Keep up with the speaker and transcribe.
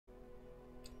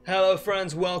Hello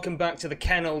friends, welcome back to the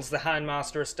kennels, the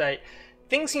Houndmaster estate.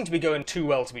 Things seem to be going too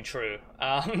well to be true.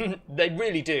 They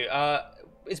really do.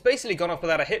 It's basically gone off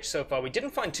without a hitch so far. We didn't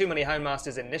find too many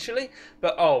Houndmasters initially,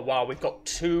 but oh wow, we've got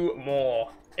two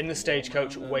more in the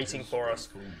Stagecoach waiting for us.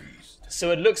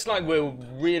 So it looks like we're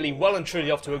really well and truly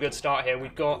off to a good start here.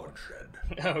 We've got...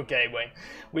 Okay, Wayne.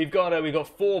 We've got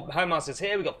 4 Houndmasters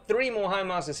here, we've got 3 more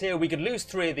Houndmasters here. We could lose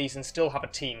 3 of these and still have a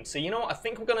team. So you know what, I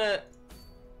think we're gonna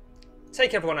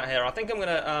take everyone out here. I think I'm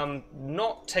gonna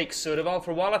not take Survival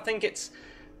for a while. I think it's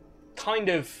kind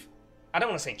of, I don't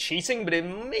want to say cheating, but it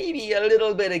may be a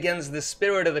little bit against the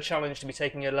spirit of the challenge to be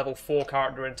taking a level 4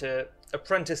 character into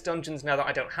Apprentice Dungeons now that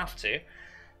I don't have to.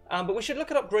 But we should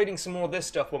look at upgrading some more of this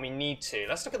stuff when we need to.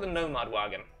 Let's look at the Nomad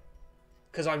Wagon,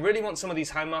 because I really want some of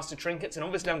these Houndmaster trinkets, and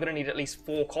obviously I'm going to need at least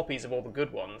 4 copies of all the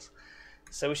good ones.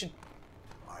 So we should...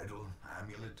 Idol,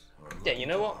 amulet, or yeah, you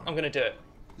know what? I'm going to do it.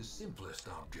 the simplest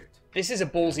object. This is a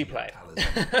ballsy play.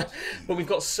 But we've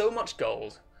got so much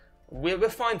gold. We're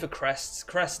fine for crests.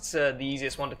 Crests are the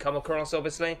easiest one to come across,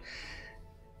 obviously.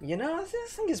 You know, I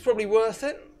think it's probably worth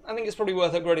it. I think it's probably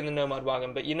worth upgrading the Nomad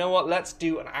Wagon. But you know what? Let's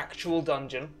do an actual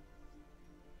dungeon.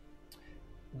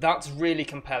 That's really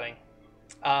compelling.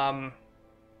 Although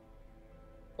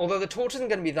the torch isn't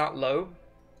going to be that low,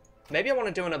 maybe I want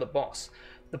to do another boss.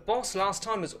 The boss last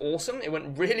time was awesome. It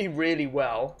went really, really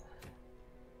well.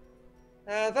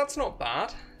 That's not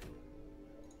bad.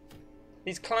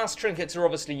 These class trinkets are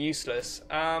obviously useless.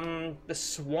 The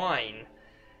swine.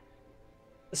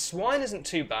 The swine isn't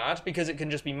too bad because it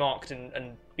can just be marked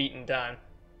and beaten down.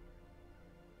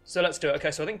 So let's do it.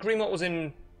 Okay, so I think Greenmont was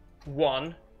in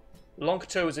 1.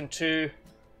 Loncato was in 2.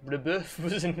 Brebeuf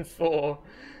was in 4.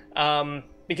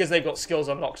 Because they've got skills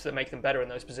unlocked that make them better in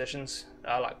those positions.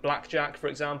 Like Blackjack, for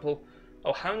example.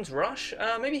 Oh, Hound's Rush?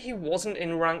 Maybe he wasn't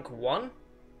in rank 1?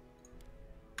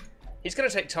 He's going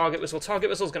to take Target Whistle. Target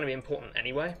Whistle is going to be important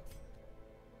anyway.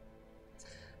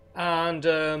 And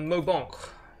Maubank.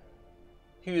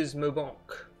 Who is Maubank?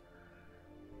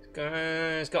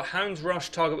 He's got Hound's Rush,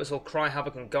 Target Whistle, Cry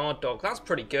Havoc, and Guard Dog. That's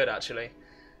pretty good, actually.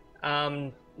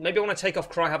 Maybe I want to take off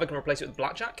Cry Havoc and replace it with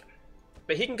Blackjack.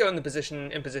 But he can go in position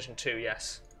 2,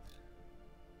 yes.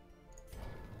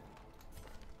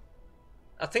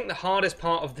 I think the hardest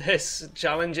part of this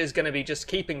challenge is going to be just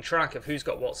keeping track of who's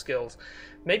got what skills.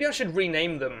 Maybe I should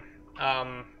rename them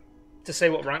to say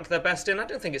what rank they're best in. I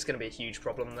don't think it's going to be a huge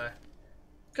problem there.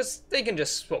 Because they can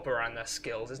just swap around their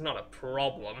skills. It's not a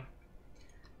problem.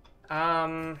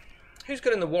 Who's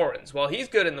good in the Warrens? Well, he's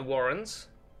good in the Warrens.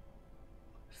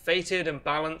 Fated and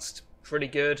Balanced, pretty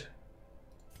good.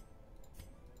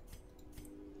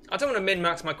 I don't want to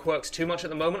min-max my quirks too much at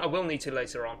the moment. I will need to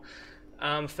later on.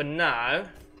 For now,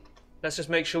 let's just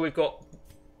make sure we've got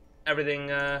everything,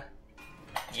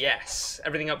 yes,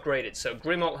 everything upgraded. So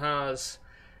Grimolt has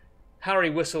Harry,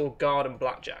 Whistle, Guard, and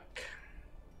Blackjack.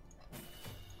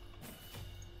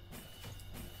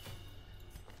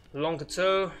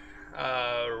 Loncato,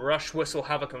 Rush, Whistle,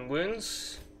 Havoc, and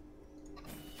Wounds.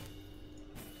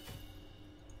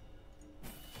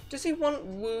 Does he want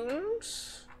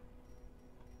Wounds?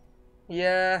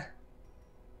 Yeah.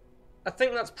 I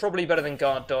think that's probably better than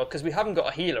Guard Dog, because we haven't got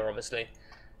a healer, obviously.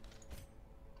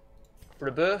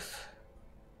 Rebirth.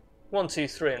 1, 2,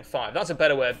 3, and 5. That's a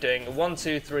better way of doing it. 1,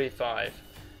 2, 3, 5.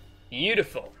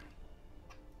 Beautiful.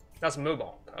 That's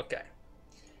Mobok. Okay.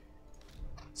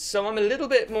 So I'm a little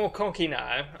bit more cocky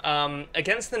now.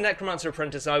 Against the Necromancer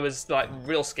Apprentice, I was, like,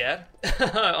 real scared.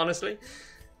 Honestly.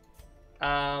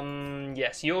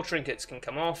 Yes, your trinkets can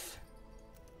come off.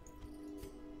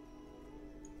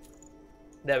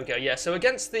 There we go, yeah, so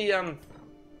against the,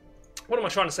 what am I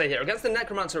trying to say here? Against the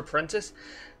Necromancer Apprentice,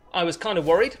 I was kind of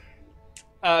worried,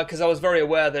 because I was very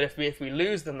aware that if we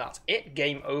lose, then that's it,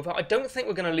 game over. I don't think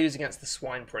we're going to lose against the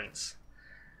Swine Prince.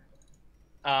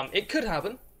 It could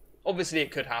happen. Obviously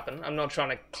it could happen. I'm not trying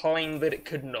to claim that it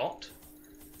could not.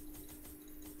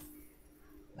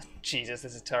 Jesus,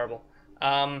 this is terrible.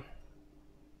 Yeah,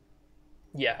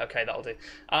 okay, that'll do.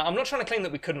 I'm not trying to claim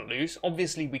that we couldn't lose.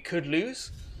 Obviously we could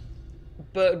lose.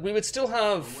 But we would still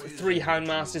have 3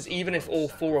 Houndmasters even if all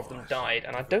 4 of them died,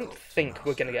 and I don't think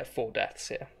we're going to get 4 deaths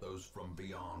here. Those from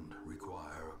beyond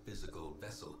require a physical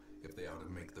vessel if they are to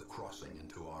make the crossing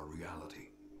into our reality.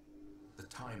 The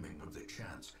timing of the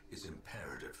chants is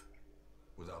imperative.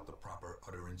 Without the proper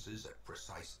utterances at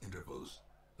precise intervals,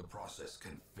 the process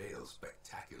can fail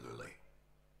spectacularly.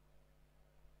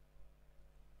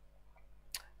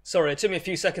 Sorry, it took me a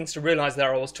few seconds to realise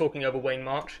there I was talking over Wayne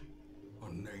March.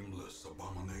 A nameless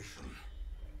abomination.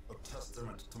 A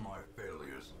testament to my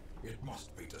failures. It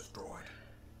must be destroyed.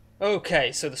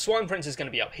 Okay, so the Swine Prince is going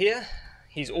to be up here.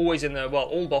 He's always in the, well,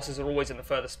 all bosses are always in the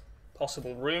furthest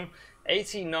possible room.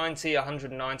 80, 90,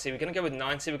 190. We're going to go with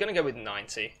 90. We're going to go with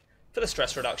 90 for the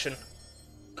stress reduction.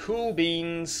 Cool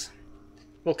beans.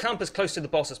 We'll camp as close to the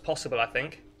boss as possible, I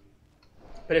think.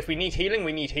 But if we need healing,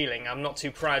 we need healing. I'm not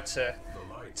too proud to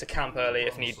camp early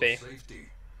if need be.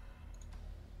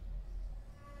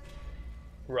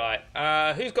 Right.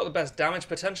 Who's got the best damage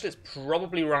potential? It's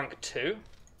probably rank 2.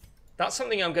 That's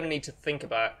something I'm going to need to think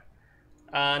about.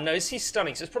 No, is he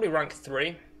stunning? So it's probably rank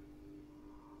 3.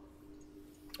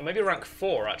 Or maybe rank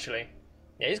 4, actually.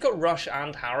 Yeah, he's got Rush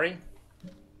and Harry.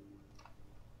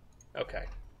 Okay.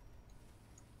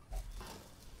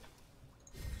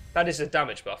 That is a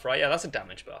damage buff, right? Yeah, that's a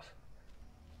damage buff.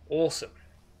 Awesome.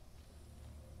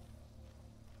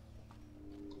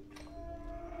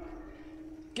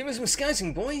 Give us some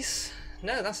scouting, boys.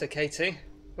 No, that's okay too.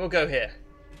 We'll go here.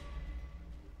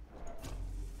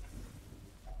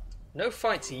 No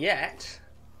fights yet.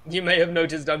 You may have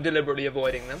noticed I'm deliberately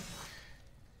avoiding them.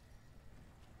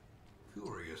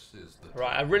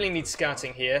 Right, I really need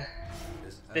scouting here.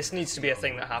 This needs to be a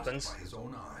thing that happens.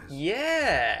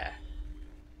 Yeah!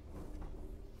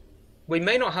 We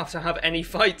may not have to have any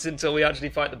fights until we actually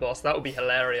fight the boss. That would be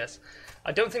hilarious.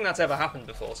 I don't think that's ever happened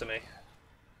before to me.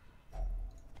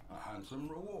 A handsome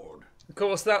reward. Of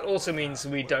course, that also means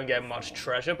we don't get much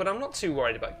treasure, but I'm not too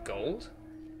worried about gold.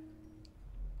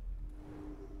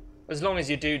 As long as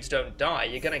your dudes don't die,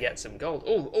 you're going to get some gold.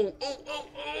 Oh,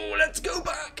 let's go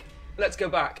back! Let's go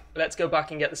back. Let's go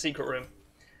back and get the secret room.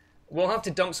 We'll have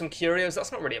to dump some curios.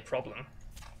 That's not really a problem.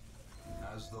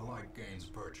 As the light gains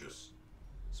purchase,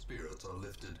 spirits are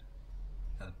lifted,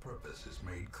 and purpose is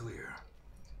made clear.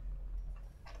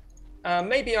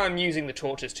 Maybe I'm using the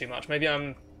torches too much. Maybe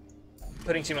I'm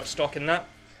putting too much stock in that.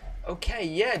 Okay,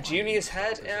 yeah, Junior's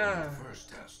head. Yeah.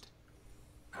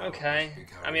 Okay.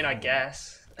 I mean, I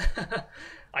guess.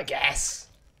 I guess.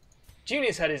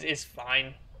 Junior's head is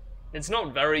fine. It's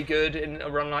not very good in a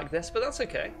run like this, but that's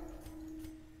okay.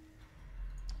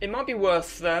 It might be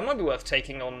worth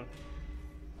taking on.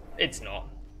 It's not.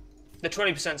 The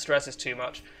 20% stress is too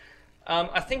much.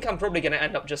 I think I'm probably going to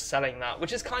end up just selling that,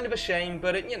 which is kind of a shame,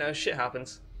 but it, you know, shit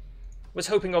happens. Was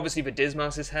hoping obviously for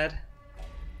Dismas's head.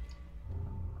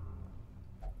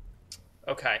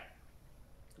 Okay.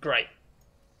 Great.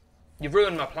 You've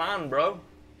ruined my plan, bro.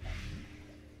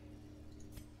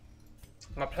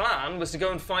 My plan was to go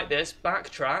and fight this,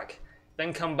 backtrack,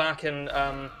 then come back and,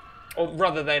 or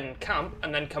rather than camp,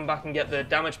 and then come back and get the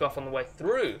damage buff on the way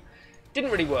through.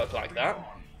 Didn't really work like that.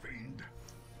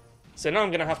 So now I'm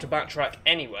going to have to backtrack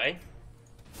anyway.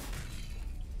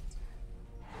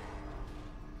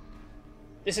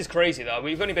 This is crazy though,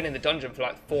 we've only been in the dungeon for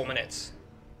like 4 minutes.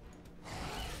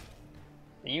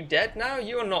 Are you dead now?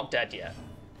 You are not dead yet.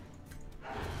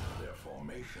 Their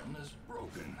formation is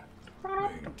broken.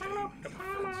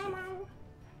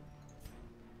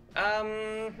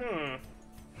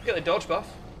 Get the dodge buff.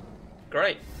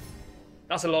 Great.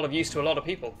 That's a lot of use to a lot of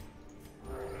people.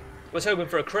 Was hoping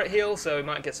for a crit heal, so we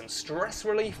might get some stress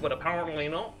relief, but apparently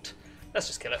not. Let's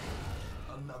just kill it.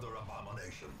 Another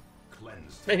abomination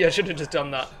cleansed. Maybe I should have just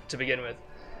done that to begin with.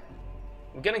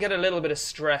 We're going to get a little bit of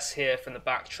stress here from the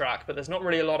backtrack, but there's not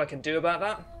really a lot I can do about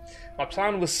that. My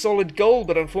plan was solid gold,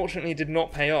 but unfortunately did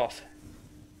not pay off.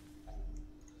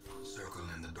 Circle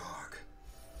in the dark.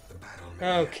 The battle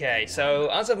Okay, so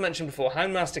as I've mentioned before,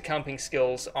 Houndmaster camping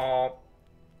skills are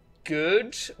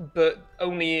good, but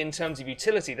only in terms of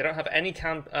utility. They don't have any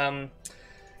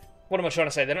what am I trying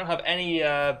to say? They don't have any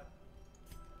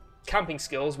camping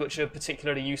skills which are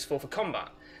particularly useful for combat.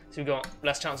 So we've got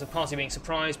less chance of party being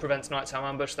surprised, prevents nighttime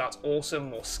ambush, that's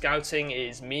awesome. More scouting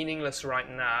is meaningless right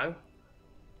now.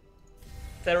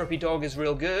 Therapy dog is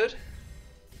real good.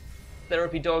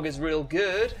 Therapy dog is real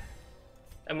good.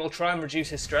 And we'll try and reduce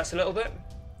his stress a little bit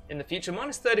in the future.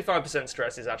 Minus 35%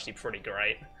 stress is actually pretty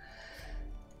great.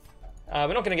 We're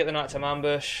not going to get the nighttime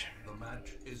ambush. The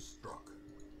match is struck.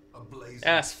 A blazing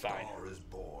That's fine. star is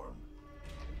born.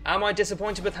 Am I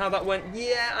disappointed with how that went?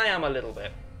 Yeah, I am a little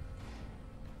bit.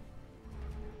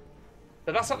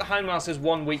 But that's like the Houndmaster's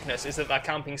one weakness, is that their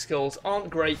camping skills aren't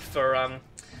great for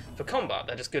combat.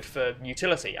 They're just good for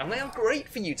utility, and they are great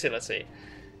for utility.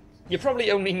 You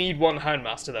probably only need one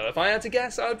Houndmaster, though. If I had to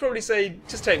guess, I would probably say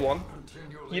just take one.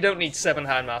 You don't need 7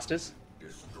 Houndmasters.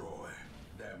 Destroy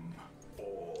them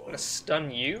all. I'm gonna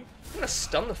stun you. I'm gonna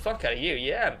stun the fuck out of you.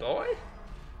 Yeah, boy.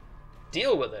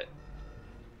 Deal with it.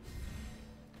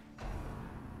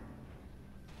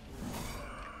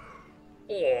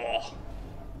 Oh.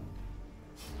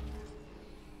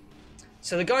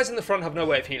 So the guys in the front have no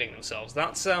way of healing themselves.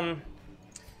 That's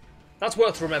That's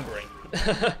worth remembering.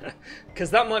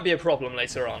 Because that might be a problem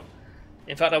later on.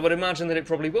 In fact, I would imagine that it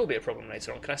probably will be a problem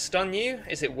later on. Can I stun you?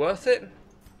 Is it worth it?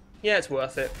 Yeah, it's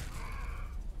worth it.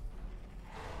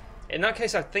 In that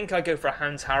case, I think I go for a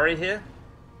Hound's Harry here.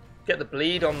 Get the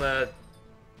bleed on the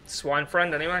swine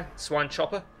friend anyway. Swine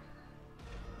chopper.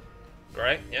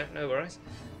 Great, yeah, no worries.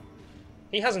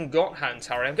 He hasn't got Hound's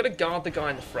Harry. I'm going to guard the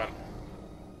guy in the front.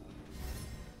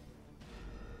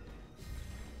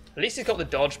 At least he's got the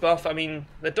dodge buff. I mean,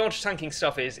 the dodge tanking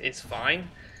stuff is fine.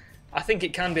 I think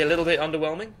it can be a little bit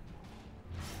underwhelming.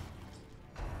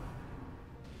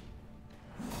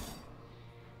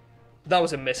 That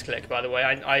was a misclick, by the way.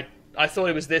 I thought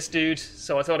it was this dude,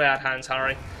 so I thought I had Hound's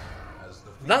Harry.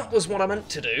 That was what I meant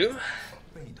to do.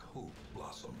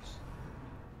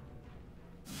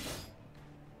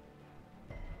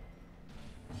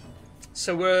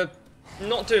 So we're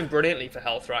not doing brilliantly for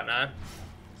health right now.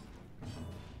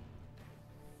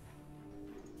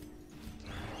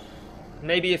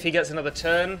 Maybe if he gets another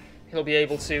turn, he'll be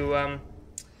able to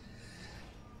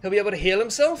heal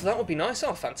himself. That would be nice.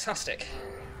 Oh, fantastic.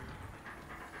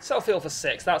 Self-heal for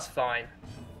 6, that's fine.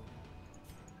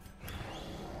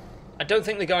 I don't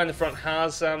think the guy in the front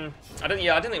has, I don't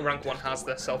think rank 1 has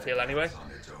the self-heal anyway.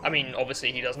 I mean,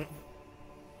 obviously he doesn't.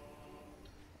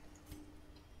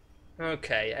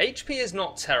 Okay, HP is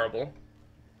not terrible.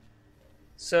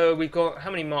 So we've got, how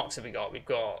many marks have we got? We've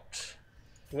got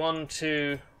 1,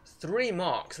 2, 3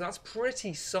 marks. That's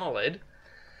pretty solid.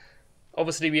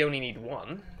 Obviously we only need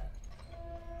 1.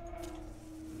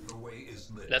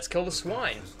 Let's kill the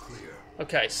swine.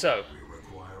 Okay, so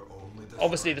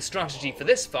obviously the strategy for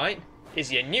this fight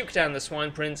is you nuke down the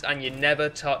swine prince and you never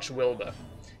touch Wilbur.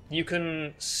 You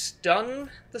can stun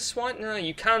the swine. No,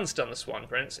 you can stun the swine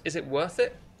prince. Is it worth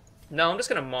it? No, I'm just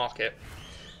going to mark it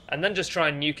and then just try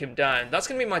and nuke him down. That's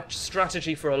going to be my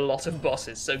strategy for a lot of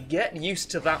bosses, so get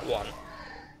used to that one.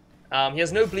 He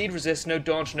has no bleed resist, no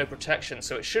dodge, no protection,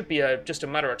 so it should be just a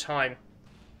matter of time.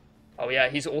 Oh yeah,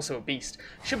 he's also a beast.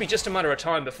 Should be just a matter of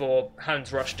time before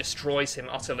Hound's Rush destroys him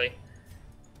utterly.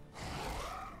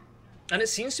 And it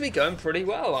seems to be going pretty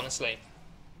well, honestly.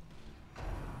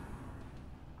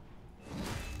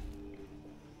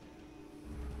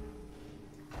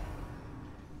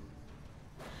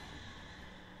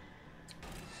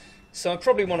 So I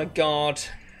probably want to guard.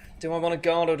 Do I want to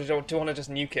guard or do I want to just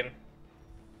nuke him?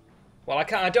 Well, I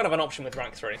don't have an option with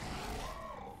rank 3.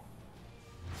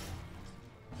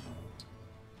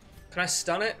 Can I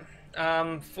stun it?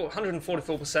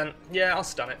 144%. Yeah, I'll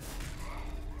stun it.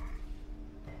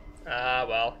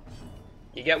 Well.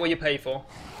 You get what you pay for.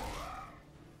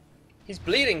 He's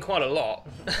bleeding quite a lot.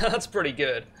 That's pretty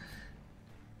good.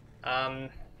 I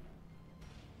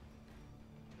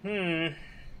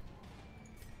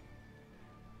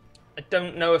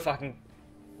don't know if I can...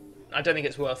 I don't think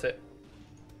it's worth it.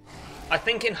 I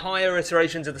think in higher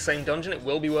iterations of the same dungeon it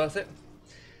will be worth it.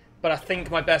 But I think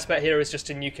my best bet here is just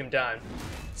to nuke him down.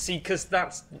 See, because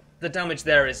that's... the damage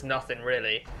there is nothing,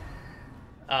 really.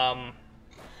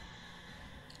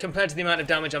 Compared to the amount of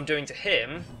damage I'm doing to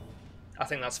him, I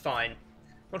think that's fine.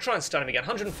 I'll try and stun him again.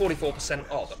 144%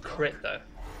 off, a crit, though.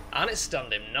 And it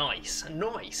stunned him. Nice.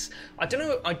 Nice. I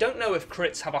don't know if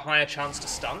crits have a higher chance to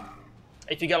stun.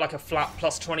 If you get like a flat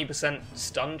plus 20%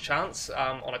 stun chance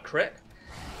on a crit.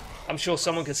 I'm sure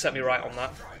someone could set me right on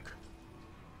that.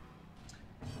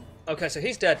 Okay, so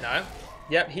he's dead now.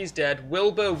 Yep, he's dead.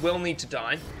 Wilbur will need to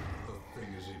die.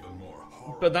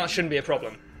 But that shouldn't be a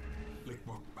problem.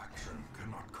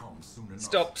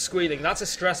 Stop squealing. That's a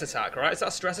stress attack, right? Is that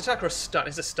a stress attack or a stun?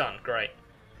 It's a stun. Great.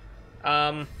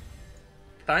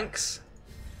 Thanks.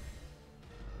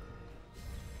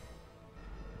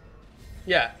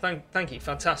 Yeah, thank you.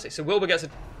 Fantastic. So Wilbur gets a...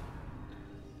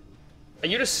 Are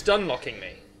you just stun locking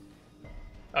me?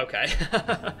 Okay.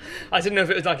 I didn't know if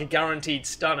it was like a guaranteed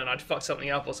stun and I'd fuck something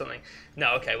up or something.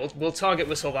 No, okay. We'll target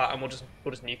whistle that and we'll just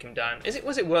nuke him down.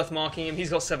 Was it worth marking him? He's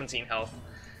got 17 health.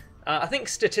 I think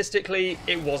statistically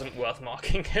it wasn't worth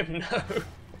marking him. No.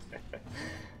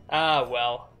 Ah,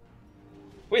 well.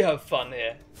 We have fun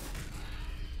here.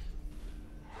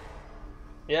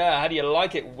 Yeah, how do you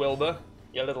like it, Wilbur?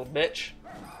 You little bitch.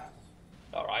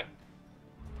 Alright.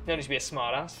 No need to be a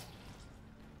smartass.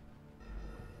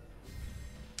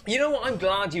 You know what? I'm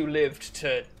glad you lived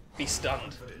to be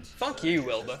stunned. Fuck you,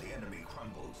 Wilbur.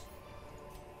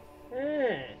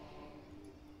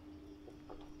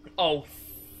 Oh.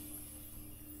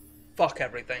 Fuck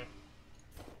everything.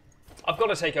 I've got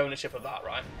to take ownership of that,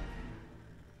 right?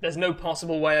 There's no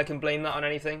possible way I can blame that on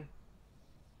anything.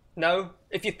 No?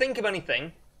 If you think of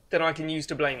anything that I can use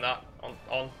to blame that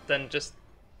on then just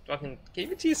fucking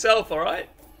keep it to yourself, alright?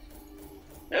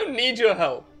 Don't need your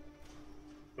help.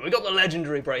 We got the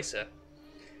legendary bracer.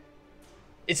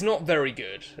 It's not very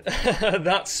good.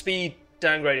 That speed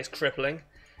downgrade is crippling.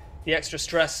 The extra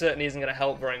stress certainly isn't going to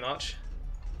help very much.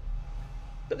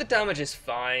 But the damage is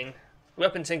fine.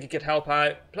 Weapon Tinker could help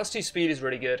out. +2 speed is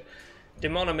really good.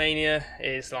 Demonomania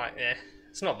is like,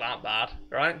 it's not that bad,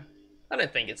 right? I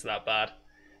don't think it's that bad.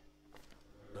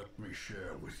 Let me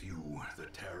share with you the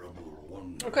terrible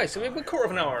wonder. Okay, so we've got quarter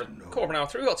of an hour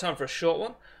through. We've got time for a short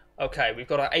one. Okay, we've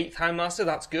got our 8th Houndmaster.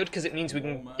 That's good because it means we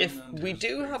can. If we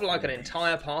do have like an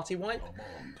entire party wipe,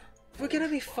 we're gonna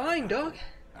be fine, dog.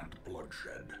 And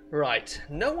bloodshed. Right,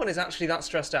 no one is actually that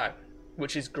stressed out,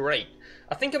 which is great.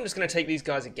 I think I'm just gonna take these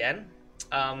guys again.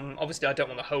 Obviously, I don't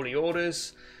want the Holy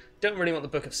Orders. Don't really want the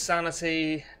Book of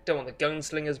Sanity. Don't want the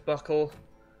Gunslinger's Buckle.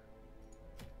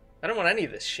 I don't want any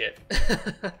of this shit.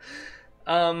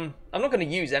 I'm not going to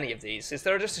use any of these. Is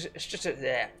there just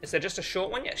a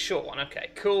short one? Yeah, short one.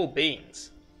 Okay, cool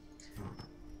beans.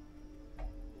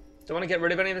 Do I want to get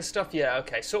rid of any of this stuff? Yeah,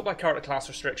 okay. Sort by character class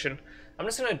restriction. I'm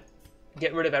just going to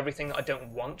get rid of everything that I don't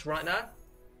want right now.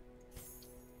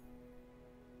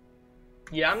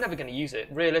 Yeah, I'm never going to use it.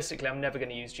 Realistically, I'm never going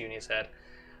to use Junior's Head.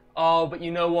 Oh, but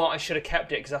you know what? I should have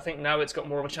kept it because I think now it's got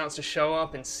more of a chance to show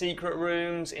up in secret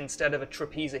rooms instead of a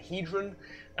trapezahedron,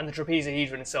 and the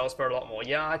trapezahedron sells for a lot more.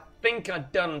 Yeah, I think I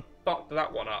done fucked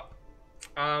that one up.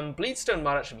 Bleedstone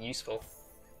might actually be useful.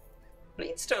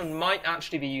 Bleedstone might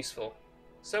actually be useful.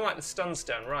 So might the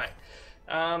Stunstone, right.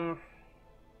 +2%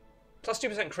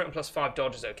 crit and +5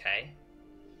 dodge is okay.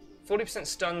 40%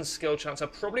 stun skill chance. I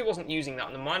probably wasn't using that,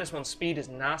 and the -1 speed is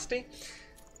nasty.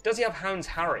 Does he have Hound's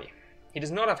Harry? He does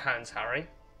not have Hound's Harry.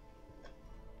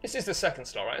 This is the second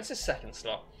slot, right? This is second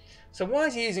slot. So why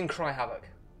is he using Cry Havoc?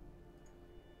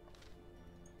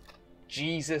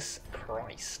 Jesus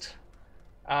Christ.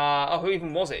 Oh, who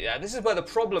even was it? Yeah, this is where the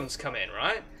problems come in,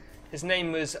 right? His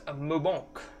name was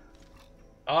Mobonk.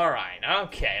 Alright,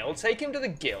 okay. I'll take him to the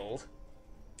guild.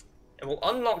 And we'll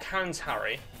unlock Hound's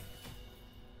Harry.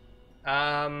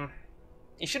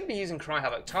 He shouldn't be using Cry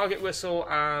Havoc. Target Whistle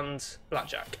and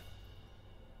Blackjack.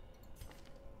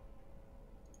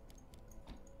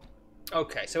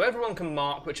 Okay, so everyone can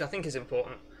mark, which I think is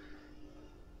important.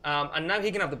 And now he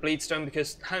can have the Bleedstone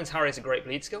because Hound's Harry is a great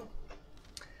bleed skill.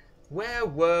 Where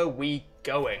were we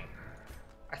going?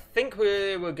 I think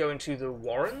we were going to the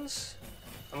Warrens.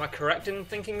 Am I correct in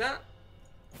thinking that?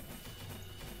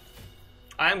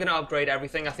 I am going to upgrade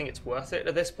everything. I think it's worth it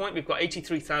at this point. We've got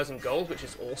 83,000 gold, which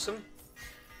is awesome.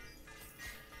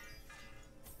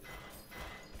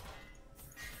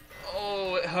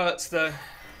 Oh, it hurts though.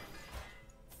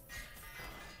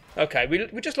 Okay,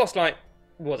 we just lost like,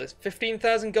 what was it,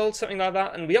 15,000 gold, something like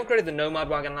that, and we upgraded the Nomad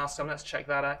Wagon last time. Let's check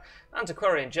that out.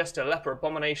 Antiquarian Jester, Leper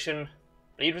Abomination,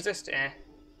 Bleed Resist,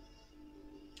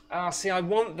 see, I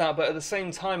want that, but at the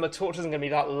same time, my torch isn't going to be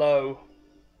that low.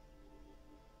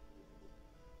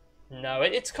 No,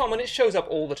 it's common. It shows up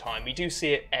all the time. We do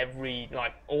see it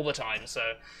all the time,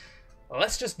 so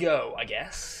let's just go, I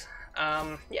guess.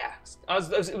 Yeah,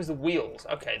 it was the Wield.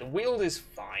 Okay, the Wield is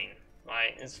fine,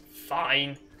 right? It's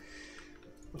fine.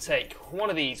 We'll take one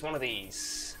of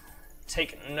these.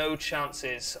 Take no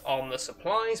chances on the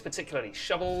supplies, particularly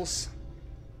shovels.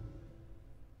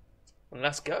 And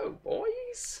let's go,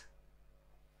 boys.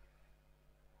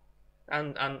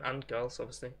 And girls,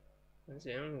 obviously. I'm not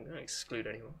going to exclude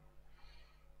anyone.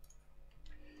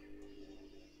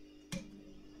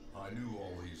 I knew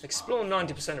all these Explore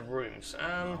 90% of rooms.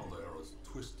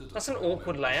 That's an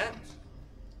awkward layout.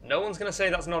 No one's going to say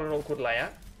that's not an awkward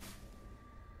layout.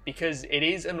 Because it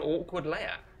is an awkward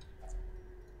layout.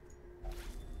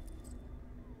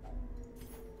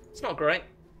 It's not great,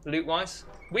 loot-wise.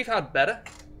 We've had better.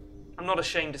 I'm not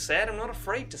ashamed to say it. I'm not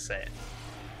afraid to say it.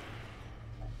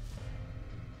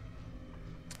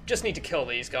 Just need to kill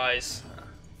these guys.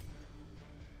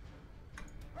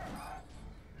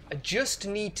 I just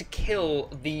need to kill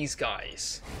these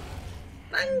guys.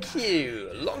 Thank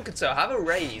you! Lonkato, have a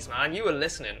raise, man. You were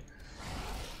listening.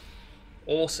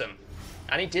 Awesome.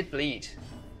 And he did bleed.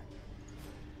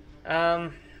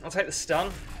 I'll take the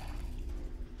stun.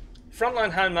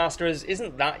 Frontline Houndmaster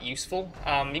isn't that useful.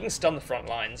 You can stun the front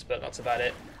lines, but that's about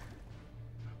it.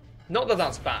 Not that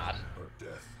that's bad.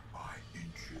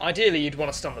 Ideally, you'd want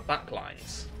to stun the back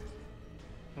lines.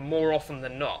 More often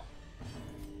than not.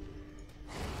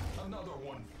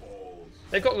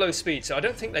 They've got low speed, so I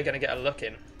don't think they're going to get a look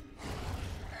in.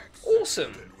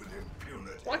 Awesome!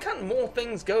 Why can't more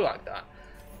things go like that?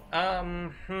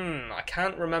 I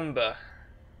can't remember.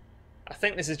 I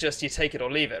think this is just you take it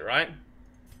or leave it, right?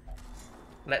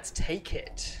 Let's take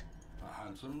it. A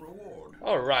handsome reward.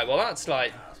 Alright, well that's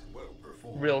like...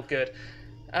 real good.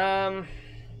 I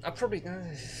probably...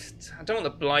 I don't want the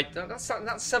Blight. That's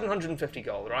 750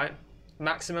 gold, right?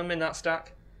 Maximum in that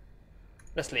stack.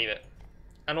 Let's leave it.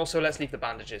 And also let's leave the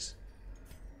bandages.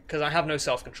 Because I have no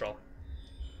self-control.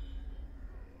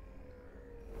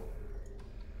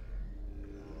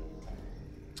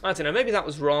 I don't know, maybe that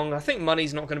was wrong. I think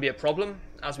money's not going to be a problem,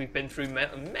 as we've been through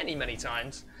many, many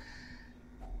times.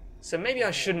 So maybe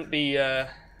I shouldn't be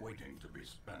waiting to be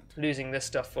spent. Losing this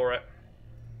stuff for it.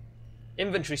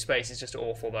 Inventory space is just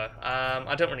awful, though.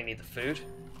 I don't really need the food.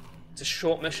 It's a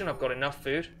short mission. I've got enough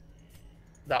food.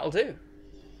 That'll do.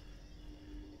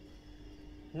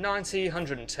 90,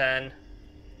 110.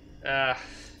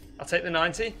 I'll take the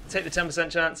 90. Take the 10%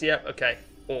 chance. Yep, okay.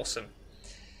 Awesome.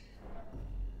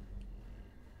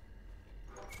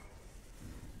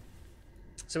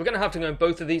 So we're going to have to go in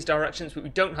both of these directions, but we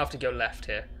don't have to go left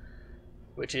here,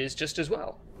 which is just as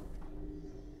well.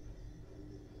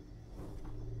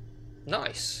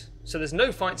 Nice. So there's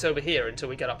no fights over here until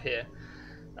we get up here,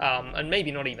 and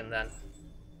maybe not even then.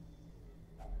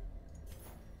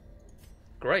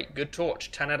 Great, good torch.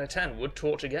 10 out of 10. Wood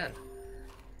torch again.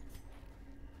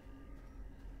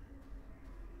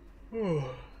 Oh,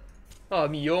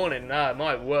 I'm yawning now,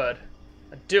 my word.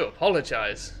 I do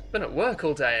apologise. Been at work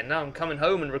all day and now I'm coming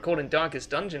home and recording Darkest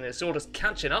Dungeon. It's all just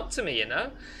catching up to me, you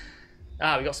know?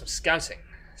 Ah, we got some scouting.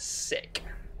 Sick.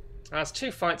 There's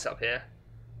 2 fights up here.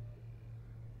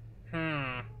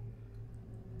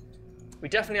 We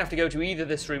definitely have to go to either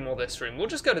this room or this room. We'll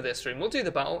just go to this room. We'll do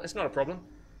the battle. It's not a problem.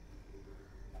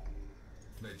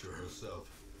 Nature herself.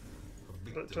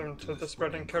 Return to the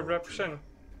spreading corruption.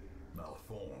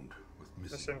 Malformed with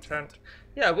This intent.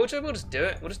 Yeah, we'll just do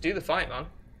it. We'll just do the fight, man.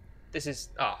 This is...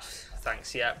 Oh,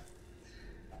 thanks, yeah.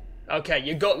 Okay,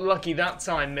 you got lucky that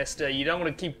time, mister. You don't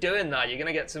want to keep doing that. You're going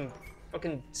to get some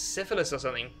fucking syphilis or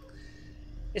something.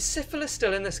 Is syphilis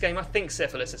still in this game? I think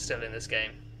syphilis is still in this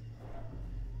game.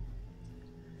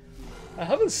 I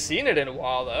haven't seen it in a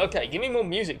while, though. Okay, give me more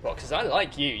music boxes. I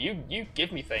like you. You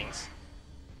give me things.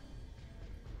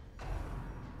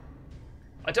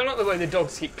 I don't like the way the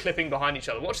dogs keep clipping behind each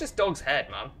other. Watch this dog's head,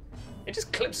 man. It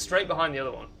just clips straight behind the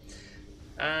other one.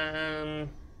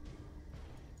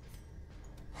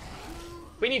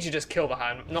 We need to just kill the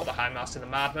Hound... Not the Houndmaster, the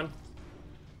Madman.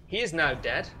 He is now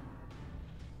dead.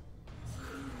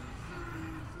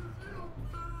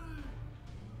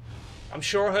 I'm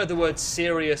sure I heard the word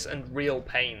serious and real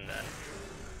pain then.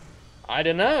 I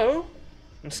don't know.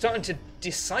 I'm starting to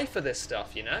decipher this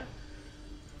stuff, you know?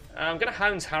 I'm gonna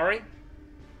Hounds Harry.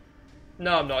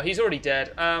 No, I'm not. He's already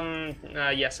dead.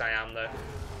 Yes, I am, though.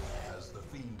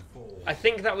 I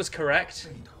think that was correct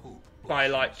by,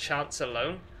 like, chance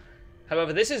alone.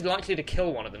 However, this is likely to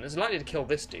kill one of them. This is likely to kill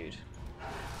this dude.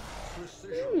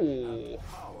 Ooh.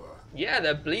 Yeah,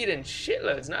 they're bleeding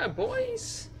shitloads now,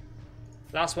 boys.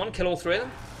 Last one, kill all 3 of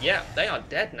them. Yeah, they are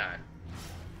dead now.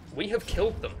 We have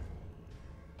killed them.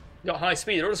 Got high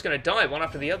speed. They're all just going to die one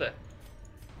after the other.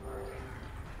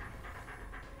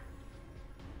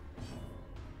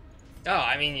 Oh,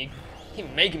 I mean, you keep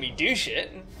making me do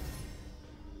shit.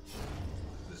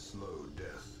 The slow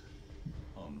death,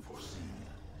 unforeseen.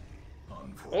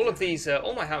 All of these,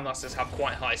 all my Houndmasters have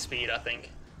quite high speed, I think.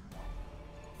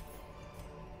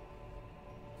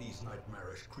 These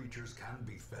nightmarish creatures can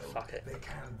be felled. Fuck it. They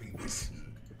can be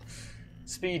beaten.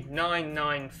 Speed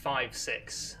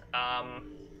 9956.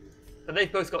 But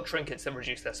they've both got trinkets that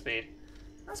reduce their speed.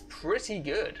 That's pretty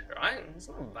good, right? It's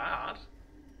not bad.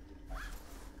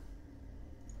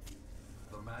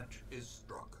 The match is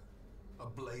struck. A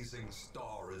blazing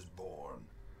star is born.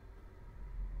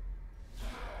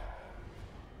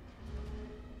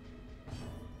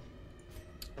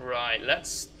 Right,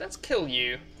 let's kill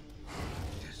you.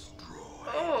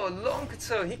 Destroy. Oh,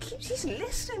 Longito, he's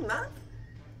listening, man.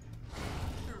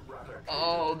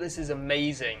 Oh, this is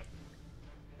amazing.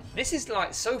 This is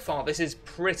like, so far, this is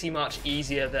pretty much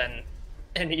easier than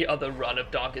any other run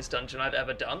of Darkest Dungeon I've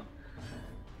ever done.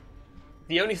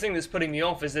 The only thing that's putting me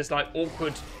off is this like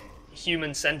awkward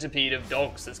human centipede of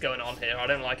dogs that's going on here. I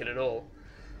don't like it at all.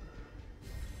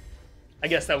 I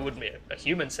guess that wouldn't be a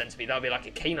human centipede, that would be like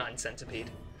a canine centipede.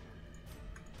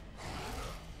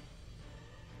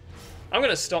 I'm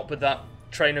going to stop with that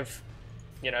train of,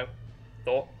 you know,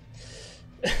 thought.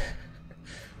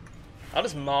 I'll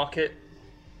just mark it.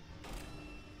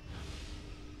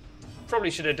 Probably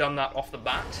should have done that off the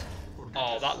bat.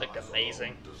 Oh, that looked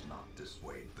amazing. Does not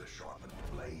dissuade the sharpened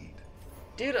blade.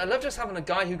 Dude, I love just having a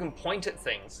guy who can point at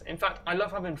things. In fact, I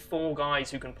love having 4 guys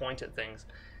who can point at things.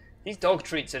 These dog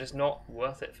treats are just not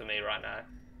worth it for me right now.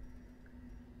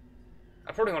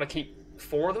 I probably want to keep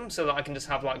 4 of them so that I can just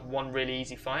have like one really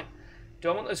easy fight. Do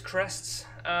I want those crests?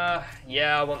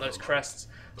 Yeah, I want those crests.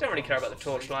 Don't really care about the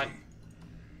torchlight.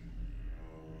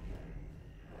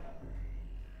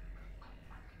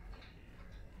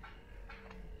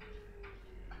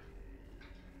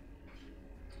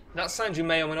 That sound you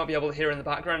may or may not be able to hear in the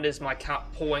background is my cat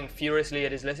pawing furiously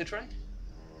at his litter tray.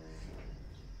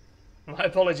 My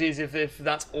apologies if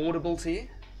that's audible to you.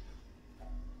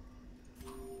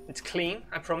 It's clean,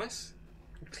 I promise.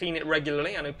 Clean it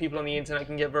regularly. I know people on the internet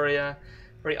can get very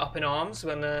very up in arms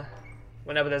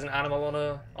whenever there's an animal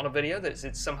on a video that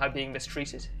it's somehow being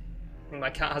mistreated. I think my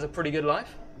cat has a pretty good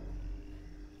life.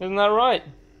 Isn't that right?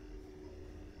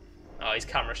 Oh, he's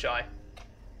camera shy.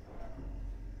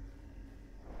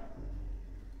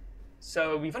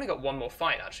 So we've only got one more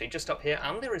fight actually, just up here,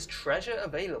 and there is treasure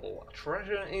available.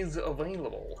 Treasure is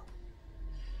available.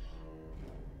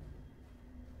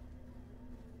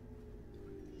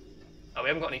 Oh, we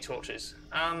haven't got any torches.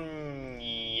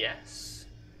 Yes.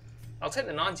 I'll take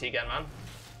the 90 again, man.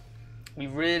 We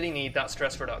really need that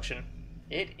stress reduction.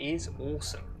 It is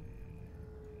awesome.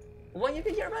 Well,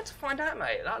 you're about to find out,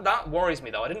 mate. That worries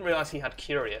me, though. I didn't realise he had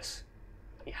Curious.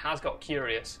 He has got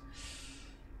Curious.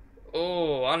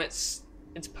 Oh, and it's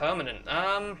permanent.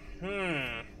 I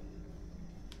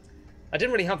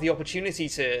didn't really have the opportunity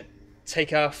to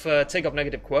take off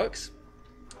negative quirks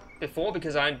before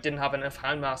because I didn't have enough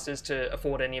Houndmasters to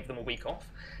afford any of them a week off.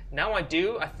 Now I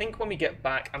do. I think when we get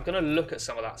back, I'm going to look at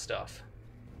some of that stuff.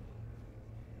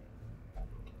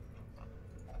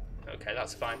 Okay,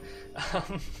 that's fine.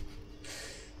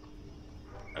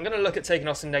 I'm going to look at taking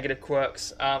off some negative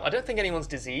quirks. I don't think anyone's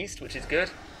diseased, which is good.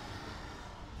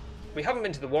 We haven't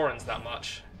been to the Warrens that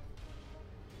much.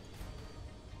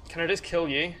 Can I just kill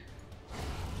you?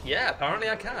 Yeah, apparently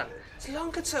I can. It's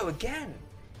Longato again.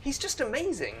 He's just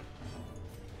amazing.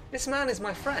 This man is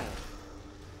my friend.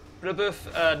 Rebuff,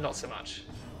 not so much.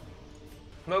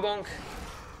 Mobonk.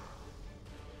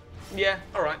 Yeah,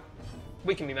 alright.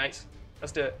 We can be mates.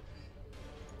 Let's do it.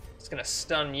 It's gonna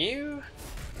stun you.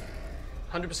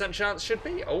 100% chance should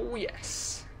be. Oh,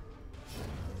 yes.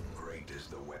 Great is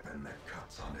the weapon that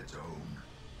cuts on its own.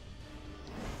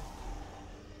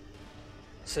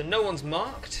 So no one's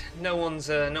marked. No one's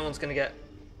gonna get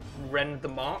rendered the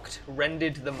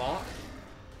mark.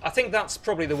 I think that's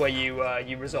probably the way you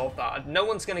resolve that. No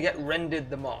one's gonna get rendered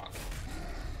the mark.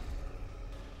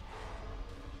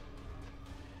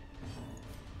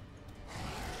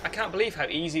 I can't believe how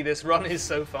easy this run is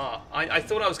so far. I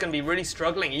thought I was going to be really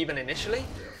struggling even initially,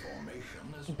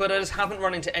 but I just haven't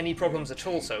run into any problems at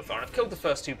all so far, and I've killed the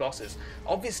first two bosses.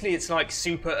 Obviously it's like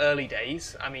super early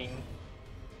days. I mean,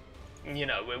 you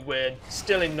know, we're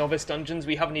still in novice dungeons.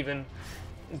 We haven't even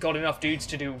got enough dudes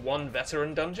to do one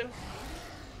veteran dungeon.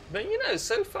 But you know,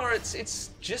 so far it's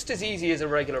just as easy as a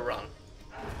regular run.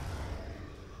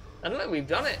 And look, we've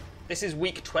done it. This is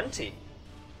week 20.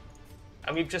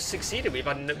 And we've just succeeded. We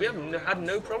haven't had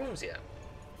no problems yet.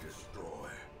 Destroy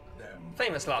them.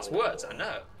 Famous last words, I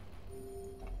know.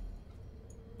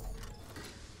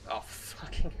 Oh,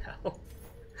 fucking hell.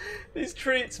 These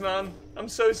treats, man. I'm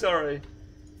so sorry.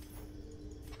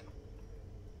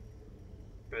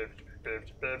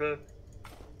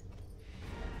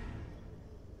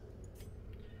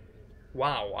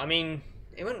 Wow, I mean,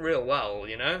 it went real well,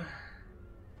 you know?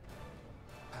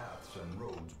 Paths and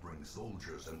roads bring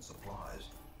soldiers and supplies.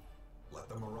 Let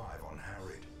them arrive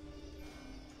unharried.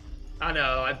 I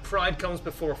know, pride comes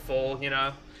before a fall, you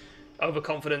know?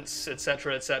 Overconfidence,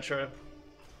 etc., etc.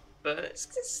 But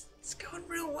it's going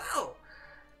real well.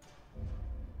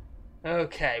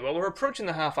 Okay, well, we're approaching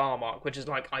the half-hour mark, which is,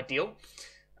 like, ideal.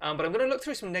 But I'm going to look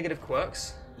through some negative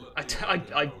quirks.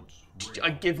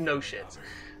 I give no shit.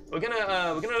 We're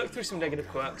gonna look through some negative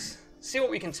quirks, see what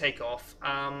we can take off.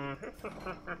 In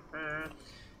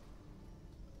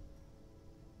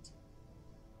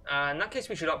that case,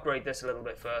 we should upgrade this a little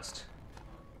bit first.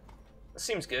 That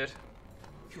seems good.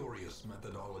 Curious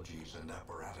methodologies and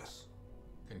apparatus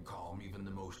can calm even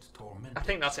the most tormented. I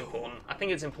think that's important. I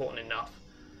think it's important enough.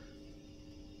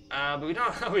 But we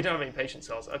don't have any patient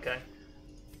cells. Okay.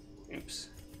 Oops.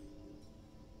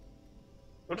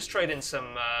 We'll just trade in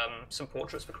some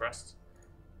portraits for crests.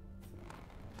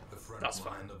 The front That's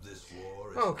line fine. of this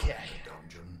war is Okay. not in the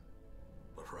dungeon,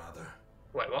 but rather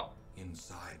Wait, what?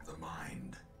 inside the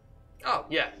mind. Oh,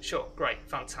 yeah, sure, great,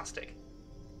 fantastic.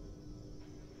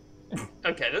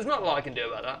 Okay, there's not a lot I can do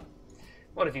about that.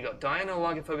 What have you got? Diana,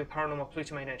 Logophobia, Paranormal,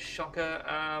 Plutomania,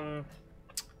 Shocker.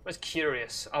 Where's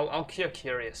Curious? I'll cure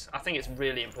Curious. I think it's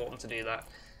really important to do that.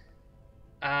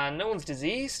 No one's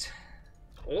diseased.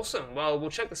 Awesome. Well, we'll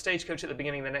check the Stagecoach at the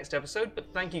beginning of the next episode,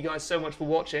 but thank you guys so much for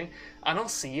watching, and I'll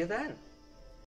see you then.